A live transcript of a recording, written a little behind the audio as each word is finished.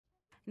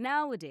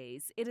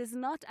Nowadays, it is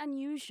not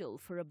unusual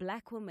for a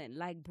black woman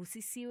like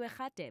Busisiwe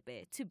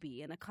Radebe to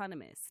be an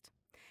economist.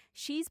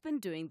 She's been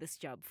doing this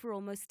job for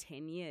almost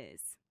 10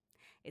 years.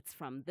 It's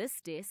from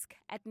this desk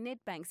at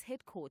Nedbank's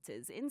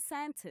headquarters in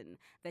Sandton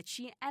that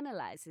she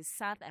analyses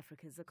South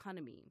Africa's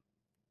economy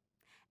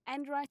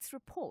and writes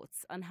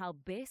reports on how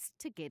best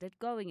to get it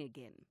going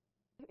again.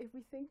 If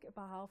we think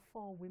about how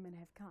far women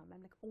have come,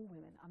 I'm like all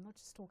women, I'm not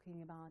just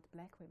talking about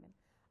black women.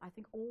 I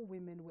think all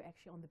women were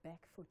actually on the back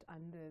foot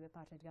under the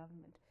apartheid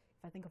government.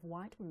 If I think of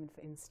white women,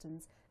 for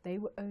instance, they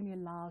were only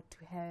allowed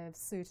to have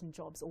certain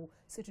jobs, or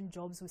certain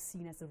jobs were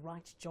seen as the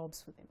right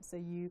jobs for them. So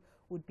you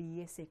would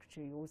be a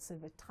secretary or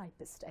sort of a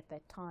typist at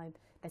that time.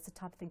 That's the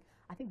type of thing.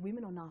 I think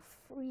women are now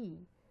free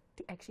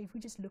to actually, if we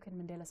just look at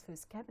Mandela's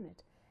first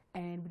cabinet,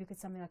 and we look at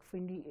something like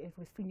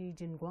Frini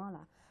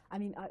Jingwala. I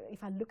mean,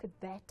 if I look at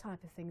that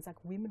type of things,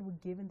 like women were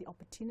given the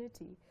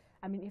opportunity.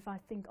 I mean, if I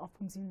think of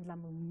Phumzile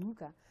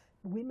Mlambo-Ngcuka,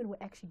 women were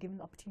actually given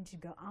the opportunity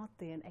to go out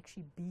there and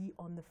actually be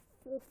on the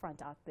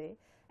forefront out there.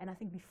 And I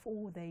think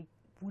before they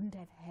wouldn't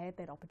have had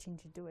that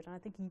opportunity to do it. And I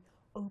think he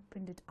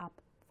opened it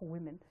up for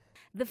women.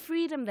 The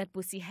freedom that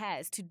Busi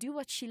has to do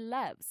what she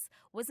loves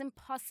was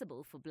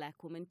impossible for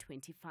black women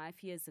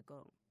 25 years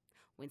ago,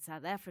 when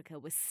South Africa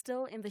was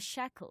still in the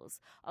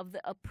shackles of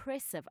the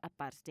oppressive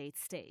apartheid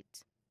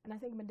state. And I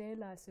think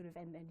Mandela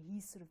and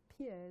his sort of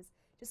peers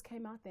just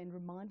came out there and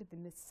reminded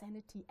them that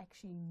sanity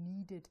actually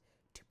needed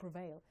to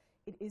prevail.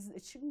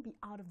 It shouldn't be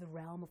out of the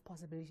realm of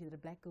possibility that a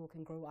black girl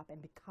can grow up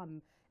and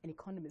become an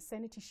economist.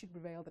 Sanity should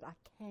prevail that I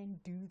can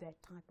do that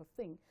type of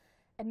thing.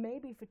 And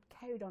maybe if it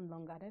carried on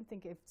longer, I don't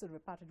think if sort of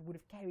apartheid would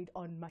have carried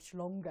on much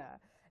longer.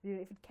 You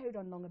know, if it carried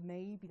on longer,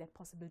 maybe that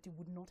possibility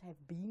would not have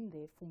been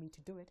there for me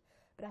to do it.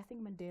 But I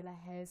think Mandela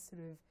has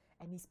sort of,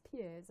 and his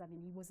peers, I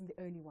mean, he wasn't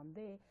the only one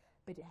there,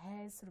 but it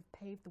has sort of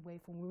paved the way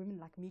for women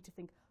like me to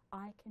think,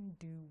 I can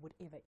do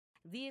whatever.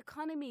 The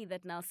economy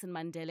that Nelson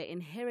Mandela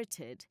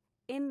inherited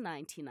in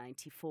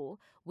 1994,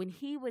 when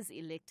he was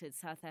elected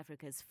South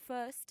Africa's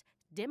first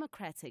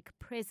democratic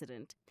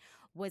president,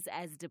 was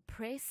as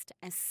depressed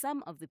as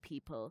some of the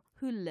people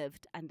who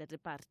lived under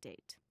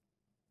apartheid.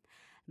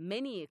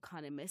 Many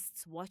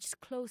economists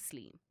watched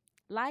closely,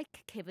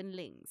 like Kevin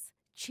Lings,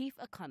 chief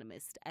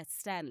economist at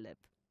Stanlib.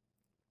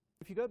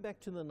 If you go back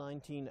to the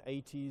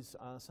 1980s,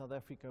 South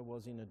Africa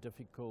was in a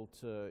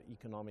difficult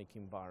economic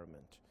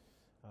environment.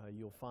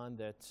 You'll find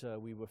that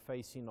we were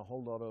facing a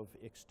whole lot of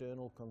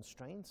external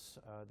constraints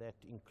that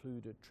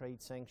included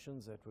trade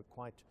sanctions that were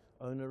quite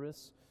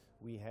onerous.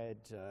 We had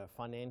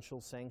financial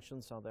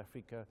sanctions. South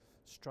Africa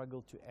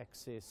struggled to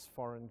access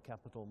foreign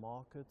capital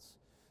markets.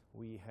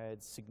 We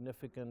had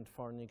significant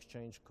foreign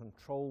exchange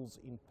controls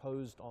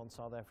imposed on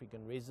South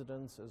African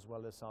residents as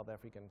well as South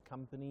African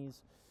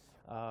companies.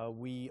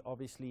 We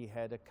obviously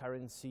had a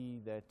currency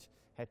that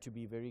had to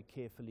be very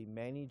carefully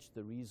managed.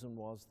 The reason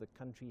was the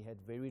country had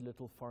very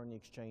little foreign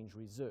exchange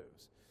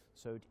reserves.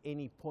 So at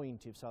any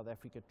point, if South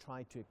Africa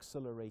tried to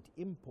accelerate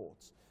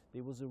imports,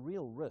 there was a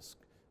real risk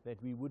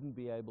that we wouldn't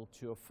be able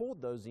to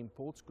afford those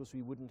imports because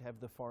we wouldn't have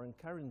the foreign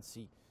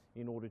currency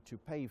in order to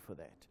pay for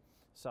that.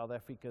 South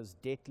Africa's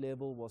debt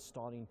level was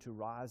starting to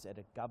rise at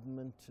a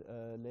government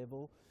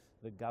level.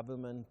 The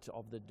government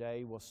of the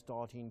day was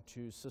starting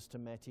to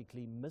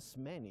systematically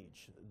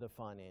mismanage the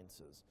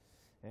finances.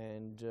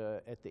 And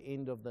at the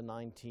end of the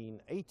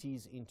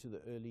 1980s into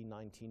the early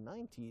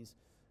 1990s,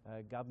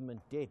 government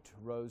debt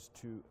rose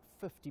to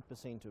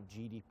 50% of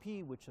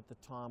GDP, which at the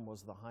time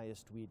was the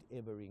highest we'd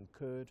ever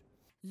incurred.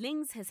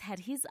 Lings has had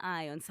his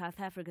eye on South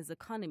Africa's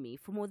economy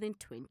for more than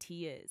 20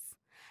 years.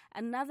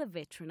 Another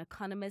veteran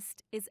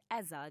economist is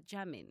Azar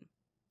Jamin.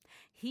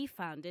 He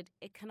founded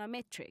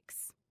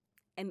Econometrics,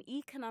 an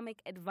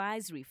economic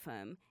advisory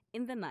firm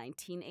in the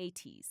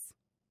 1980s.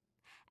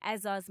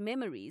 Azar's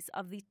memories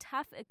of the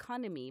tough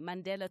economy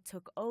Mandela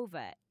took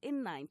over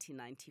in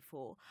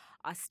 1994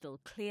 are still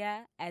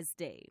clear as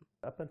day.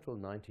 Up until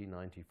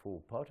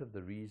 1994, part of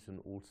the reason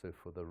also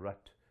for the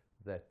rut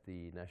that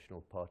the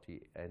National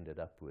Party ended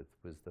up with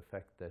was the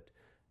fact that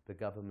the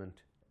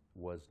government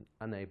was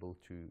unable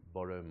to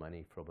borrow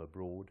money from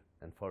abroad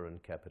and foreign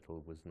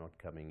capital was not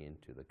coming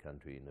into the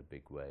country in a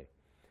big way.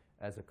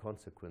 As a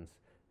consequence,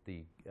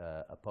 the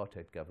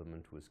apartheid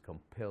government was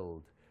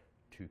compelled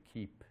to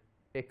keep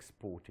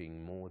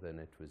exporting more than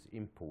it was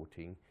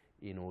importing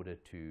in order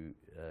to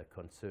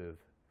conserve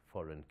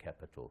foreign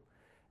capital.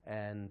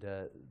 And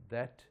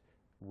that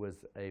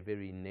was a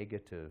very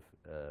negative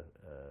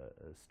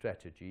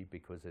strategy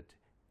because it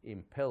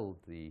impelled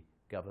the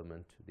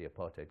government, the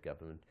apartheid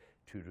government,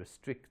 to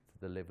restrict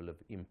the level of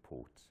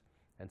imports.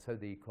 And so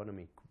the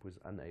economy was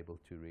unable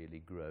to really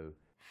grow.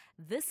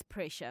 This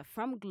pressure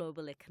from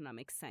global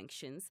economic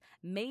sanctions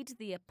made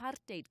the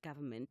apartheid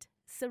government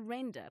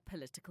surrender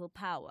political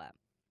power.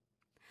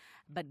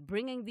 But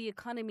bringing the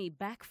economy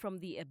back from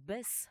the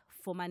abyss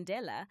for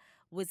Mandela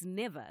was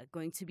never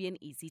going to be an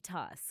easy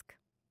task,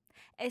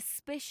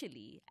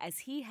 especially as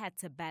he had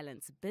to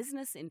balance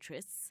business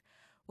interests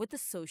with the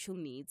social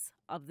needs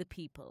of the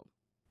people.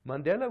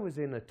 Mandela was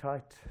in a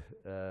tight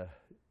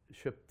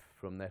ship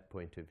from that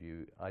point of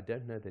view. I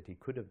don't know that he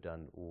could have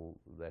done all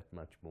that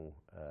much more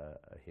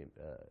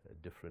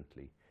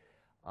differently.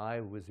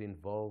 I was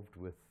involved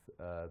with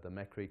the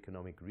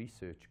Macroeconomic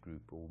Research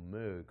Group, or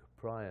MERG,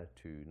 prior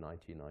to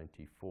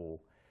 1994,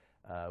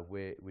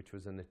 which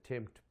was an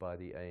attempt by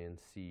the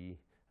ANC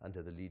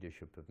under the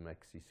leadership of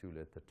Max Sisulu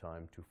at the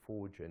time to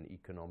forge an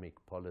economic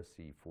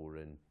policy for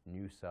a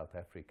new South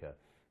Africa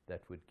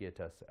that would get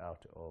us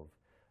out of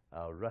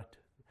our rut.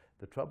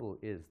 The trouble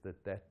is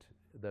that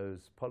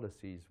those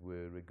policies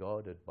were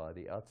regarded by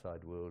the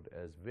outside world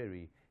as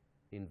very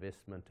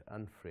investment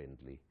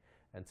unfriendly,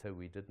 and so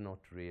we did not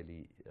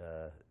really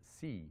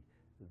see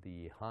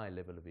the high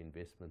level of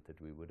investment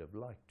that we would have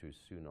liked to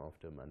soon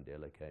after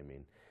Mandela came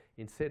in.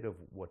 Instead of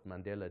what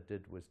Mandela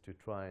did was to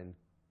try and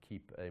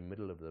keep a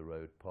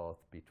middle-of-the-road path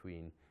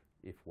between,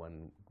 if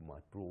one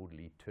might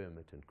broadly term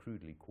it and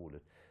crudely call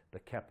it, the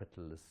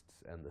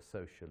capitalists and the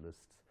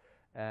socialists.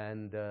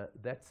 And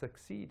that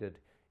succeeded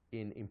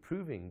in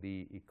improving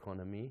the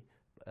economy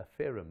a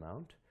fair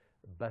amount,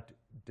 but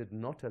did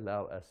not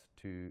allow us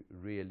to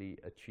really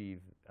achieve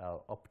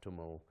our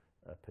optimal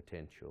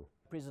potential.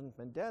 President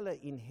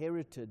Mandela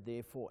inherited,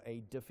 therefore,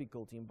 a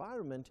difficult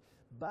environment,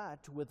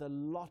 but with a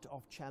lot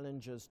of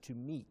challenges to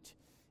meet.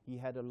 He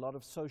had a lot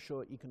of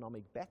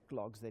socio-economic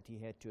backlogs that he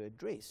had to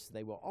address.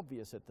 They were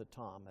obvious at the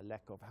time: a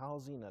lack of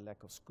housing, a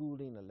lack of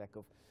schooling, a lack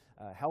of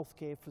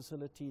healthcare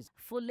facilities.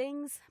 For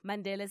Lings,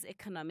 Mandela's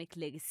economic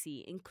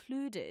legacy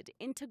included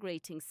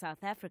integrating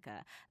South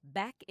Africa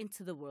back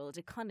into the world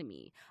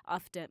economy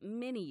after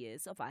many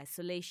years of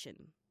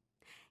isolation.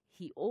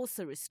 He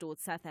also restored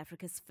South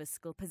Africa's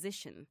fiscal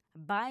position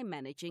by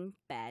managing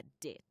bad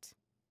debt.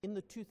 In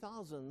the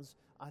 2000s,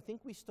 I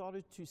think we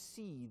started to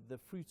see the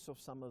fruits of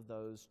some of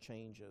those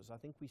changes. I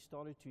think we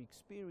started to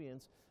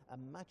experience a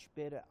much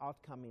better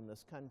outcome in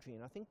this country.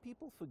 And I think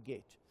people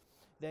forget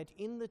that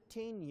in the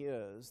 10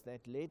 years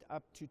that led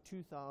up to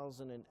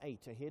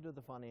 2008, ahead of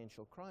the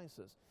financial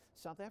crisis,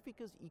 South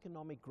Africa's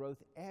economic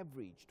growth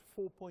averaged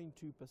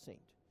 4.2%.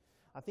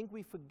 I think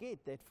we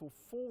forget that for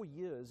 4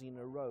 years in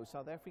a row,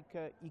 South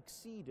Africa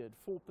exceeded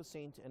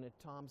 4% and at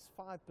times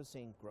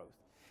 5%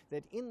 growth.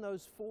 That in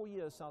those 4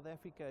 years, South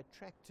Africa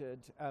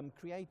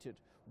created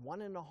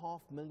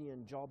 1.5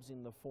 million jobs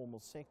in the formal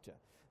sector.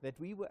 That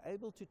we were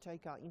able to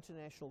take our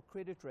international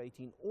credit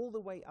rating all the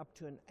way up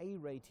to an A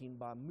rating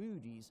by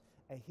Moody's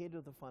ahead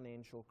of the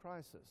financial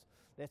crisis.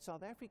 That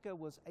South Africa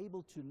was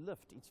able to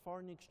lift its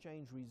foreign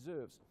exchange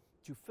reserves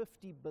to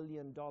 $50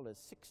 billion,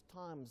 6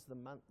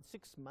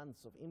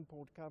 months of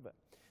import cover.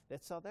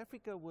 That South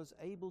Africa was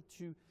able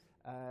to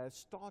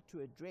start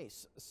to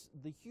address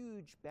the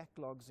huge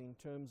backlogs in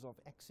terms of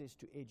access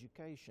to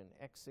education,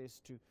 access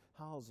to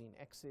housing,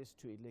 access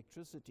to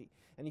electricity.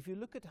 And if you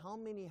look at how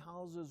many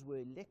houses were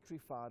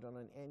electrified on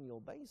an annual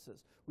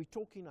basis, we're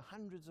talking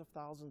hundreds of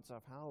thousands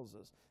of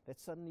houses that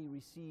suddenly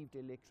received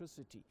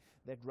electricity,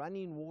 that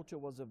running water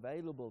was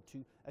available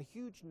to a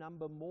huge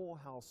number more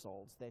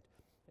households, that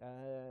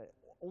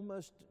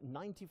almost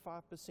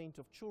 95%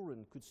 of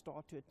children could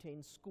start to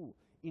attend school.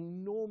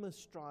 Enormous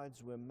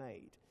strides were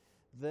made.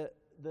 The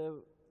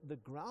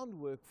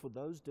groundwork for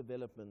those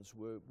developments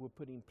were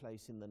put in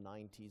place in the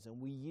 90s, and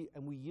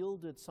we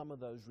yielded some of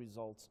those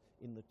results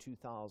in the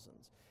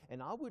 2000s.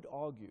 And I would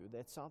argue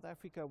that South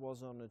Africa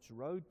was on its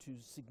road to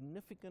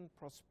significant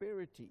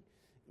prosperity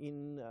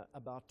in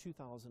about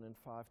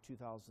 2005,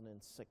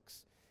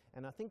 2006.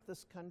 And I think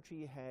this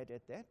country had,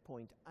 at that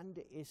point,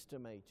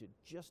 underestimated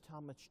just how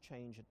much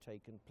change had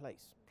taken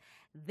place.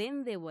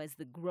 Then there was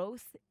the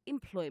Growth,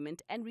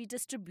 Employment and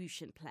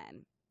Redistribution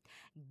Plan.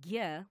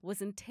 GEAR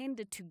was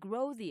intended to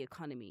grow the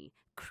economy,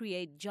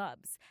 create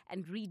jobs,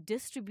 and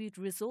redistribute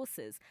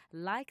resources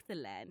like the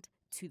land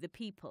to the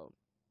people.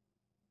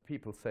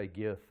 People say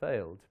GEAR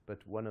failed,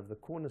 but one of the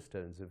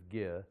cornerstones of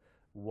GEAR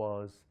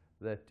was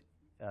that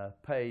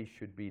pay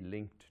should be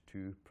linked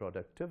to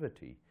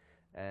productivity.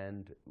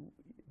 And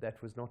that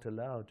was not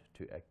allowed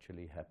to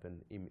actually happen.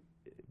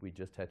 We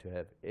just had to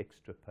have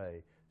extra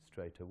pay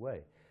straight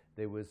away.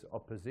 There was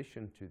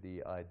opposition to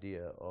the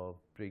idea of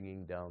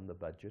bringing down the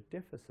budget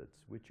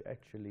deficits, which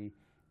actually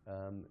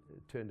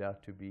turned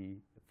out to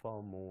be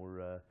far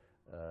more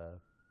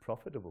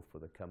profitable for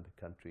the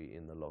country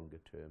in the longer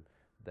term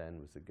than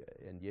was,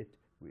 and yet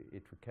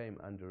it came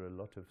under a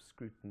lot of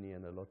scrutiny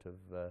and a lot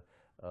of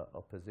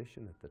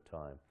opposition at the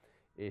time.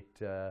 It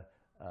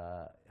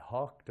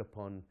harked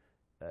upon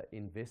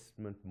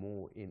investment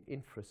more in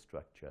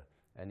infrastructure,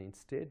 and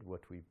instead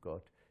what we've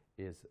got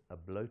is a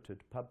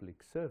bloated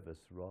public service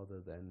rather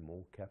than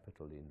more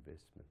capital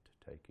investment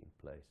taking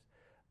place.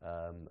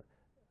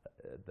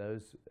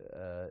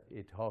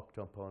 It harked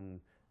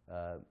upon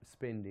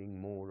spending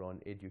more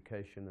on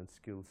education and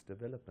skills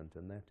development,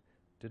 and that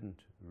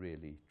didn't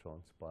really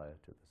transpire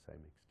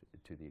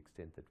to the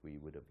extent that we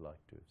would have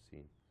liked to have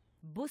seen.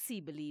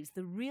 Busi believes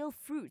the real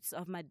fruits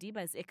of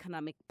Madiba's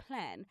economic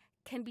plan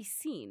can be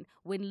seen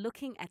when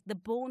looking at the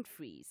born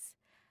frees,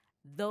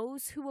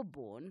 those who were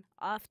born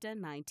after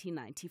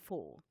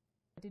 1994.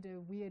 I did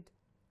a weird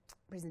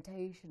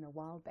presentation a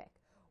while back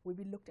where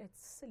we looked at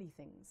silly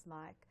things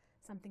like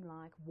something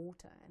like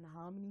water and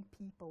how many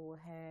people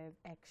have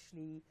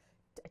actually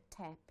a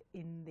tap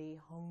in their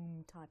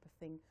home type of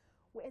thing.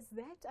 Whereas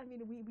that, I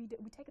mean,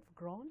 we take it for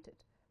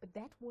granted, but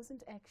that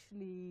wasn't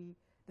actually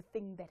the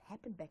thing that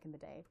happened back in the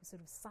day. It was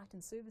sort of a site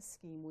and service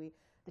scheme where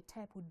the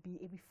tap would be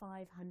every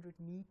 500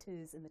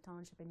 meters in the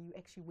township and you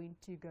actually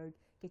went to go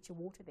get your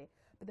water there.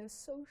 But those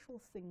social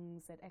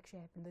things that actually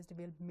happen, those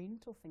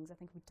developmental things, I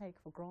think we take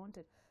for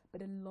granted.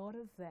 But a lot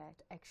of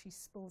that actually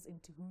spills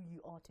into who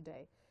you are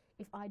today.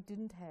 If I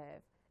didn't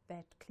have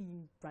that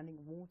clean running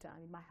water, I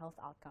mean, my health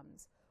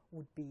outcomes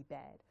would be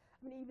bad.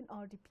 I mean, even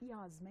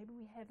RDPRs, maybe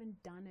we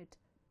haven't done it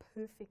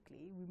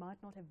perfectly. We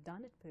might not have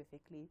done it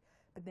perfectly,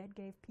 but that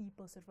gave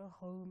people sort of a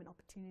home and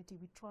opportunity.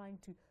 We're trying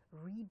to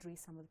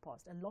redress some of the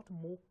past. A lot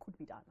more could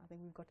be done. I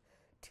think we've got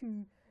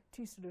two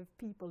sort of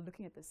people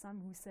looking at this. Some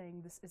who are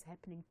saying this is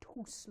happening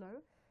too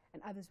slow,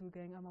 and others who are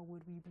going, oh my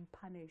word, we've been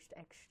punished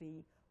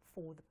actually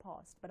for the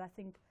past. But I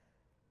think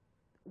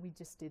we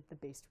just did the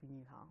best we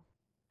knew how.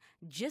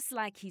 Just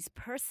like his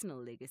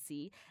personal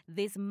legacy,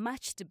 there's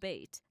much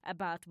debate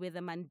about whether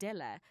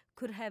Mandela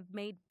could have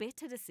made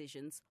better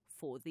decisions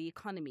for the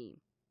economy,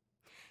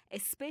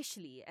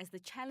 especially as the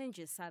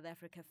challenges South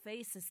Africa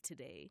faces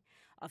today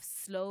of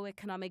slow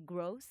economic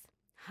growth,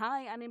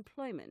 high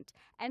unemployment,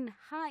 and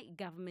high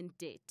government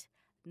debt,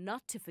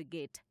 not to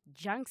forget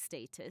junk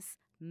status,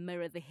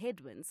 mirror the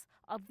headwinds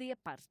of the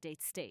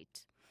apartheid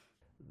state.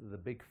 The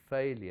big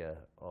failure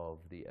of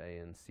the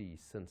ANC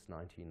since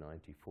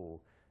 1994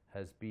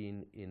 has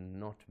been in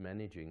not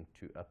managing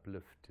to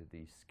uplift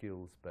the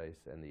skills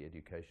base and the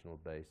educational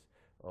base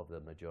of the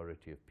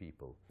majority of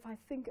people. If I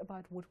think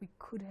about what we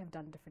could have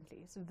done differently,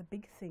 so the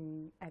big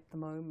thing at the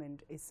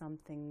moment is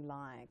something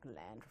like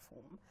land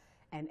reform,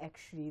 and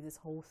actually this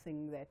whole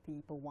thing that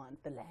people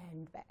want the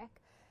land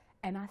back.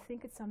 And I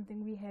think it's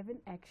something we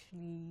haven't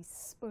actually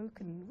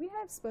spoken. We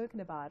have spoken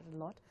about it a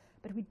lot,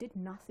 but we did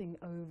nothing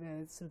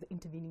over sort of the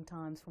intervening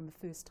times from the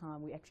first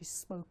time we actually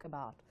spoke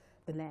about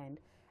the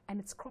land. And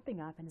it's cropping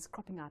up, and it's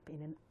cropping up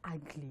in an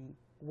ugly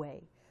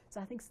way.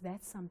 So I think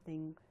that's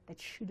something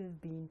that should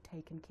have been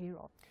taken care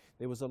of.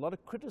 There was a lot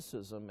of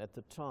criticism at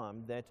the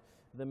time that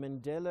the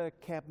Mandela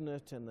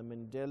cabinet and the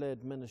Mandela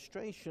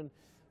administration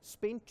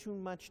spent too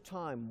much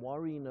time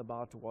worrying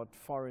about what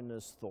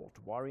foreigners thought,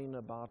 worrying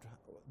about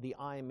the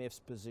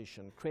IMF's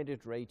position, credit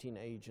rating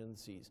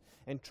agencies,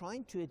 and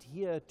trying to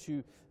adhere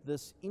to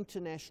this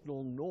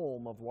international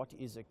norm of what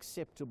is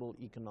acceptable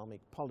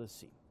economic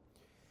policy.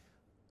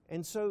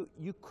 And so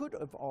you could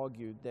have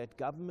argued that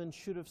government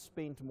should have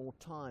spent more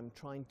time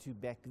trying to,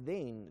 back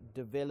then,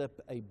 develop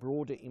a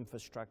broader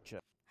infrastructure.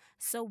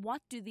 So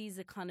what do these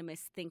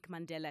economists think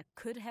Mandela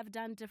could have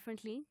done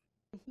differently?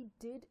 He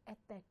did at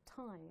that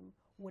time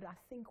what I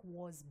think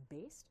was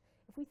best.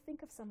 If we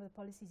think of some of the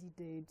policies he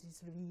did,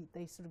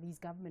 his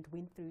government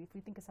went through, if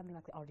we think of something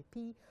like the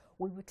RDP,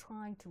 we were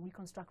trying to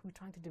reconstruct, we were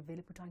trying to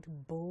develop, we were trying to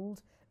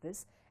build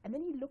this. And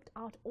then he looked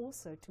out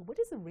also to what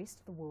is the rest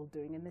of the world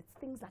doing, and that's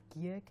things like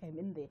gear came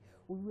in there.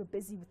 We were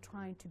busy with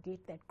trying to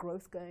get that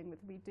growth going, but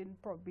we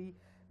didn't probably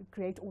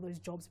create all those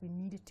jobs we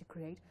needed to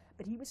create.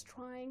 But he was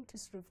trying to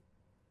sort of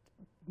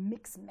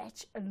mix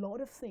match a lot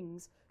of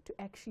things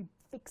to actually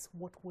fix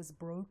what was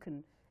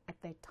broken at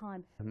that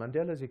time.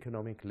 Mandela's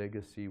economic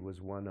legacy was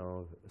one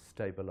of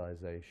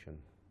stabilization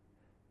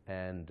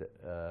and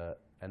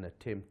an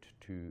attempt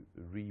to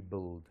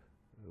rebuild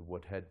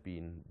what had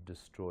been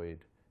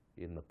destroyed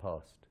in the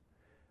past.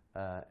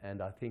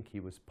 And I think he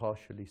was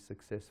partially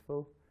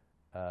successful,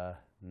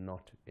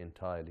 not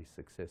entirely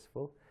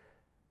successful.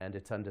 And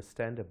it's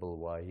understandable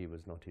why he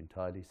was not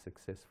entirely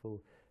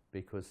successful,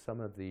 because some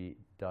of the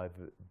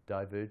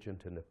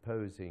divergent and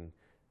opposing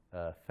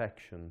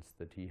factions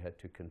that he had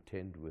to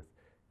contend with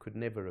could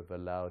never have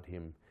allowed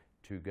him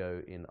to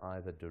go in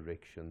either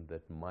direction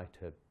that might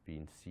have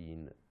been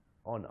seen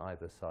on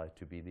either side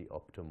to be the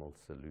optimal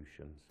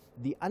solutions.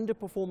 The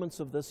underperformance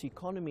of this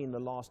economy in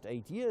the last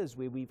 8 years,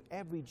 where we've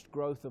averaged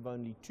growth of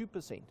only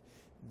 2%,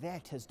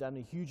 that has done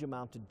a huge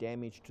amount of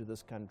damage to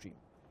this country.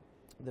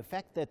 The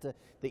fact that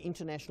the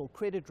international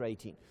credit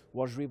rating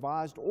was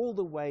revised all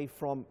the way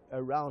from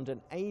around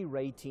an A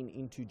rating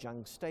into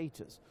junk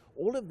status,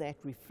 all of that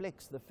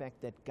reflects the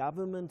fact that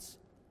government's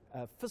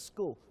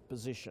fiscal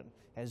position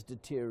has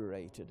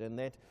deteriorated, and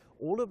that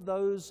all of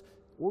those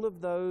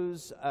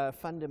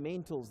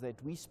fundamentals that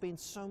we spent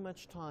so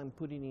much time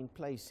putting in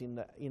place in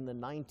the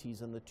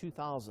 90s and the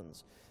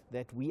 2000s,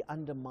 that we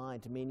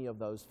undermined many of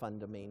those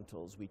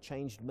fundamentals. We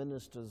changed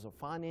ministers of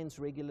finance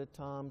regular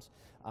times.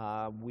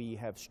 We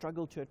have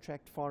struggled to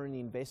attract foreign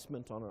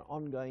investment on an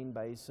ongoing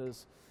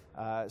basis.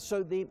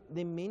 So there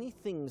are many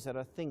things that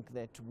I think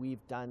that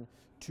we've done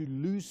to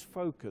lose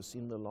focus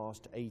in the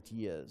last 8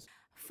 years.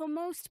 For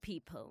most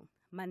people,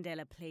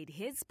 Mandela played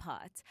his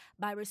part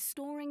by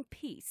restoring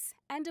peace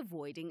and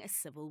avoiding a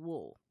civil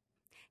war.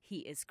 He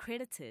is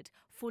credited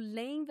for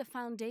laying the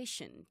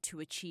foundation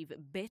to achieve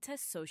better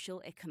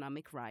social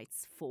economic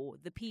rights for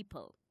the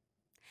people.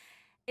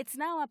 It's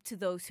now up to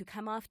those who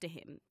come after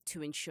him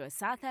to ensure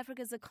South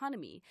Africa's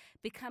economy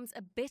becomes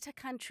a better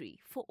country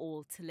for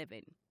all to live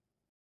in.